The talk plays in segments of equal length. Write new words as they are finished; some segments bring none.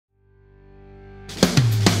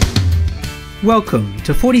Welcome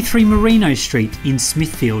to 43 Merino Street in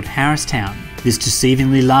Smithfield, Harristown. This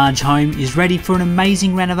deceivingly large home is ready for an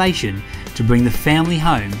amazing renovation to bring the family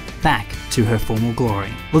home back to her former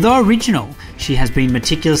glory. Although original, she has been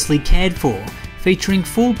meticulously cared for, featuring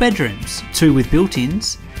 4 bedrooms, 2 with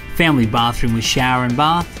built-ins, family bathroom with shower and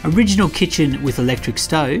bath, original kitchen with electric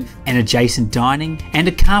stove, an adjacent dining, and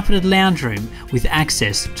a carpeted lounge room with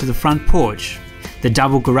access to the front porch. The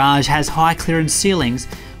double garage has high clearance ceilings,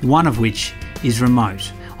 one of which is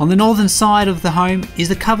remote. On the northern side of the home is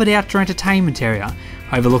the covered outdoor entertainment area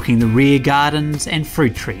overlooking the rear gardens and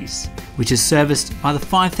fruit trees, which is serviced by the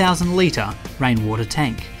 5,000 litre rainwater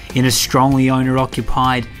tank. In a strongly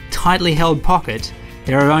owner-occupied, tightly held pocket,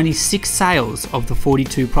 there are only 6 sales of the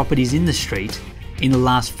 42 properties in the street in the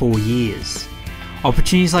last 4 years.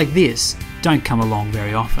 Opportunities like this don't come along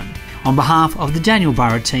very often. On behalf of the Daniel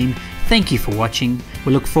Borough team, thank you for watching.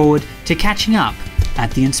 We look forward to catching up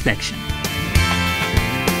at the inspection.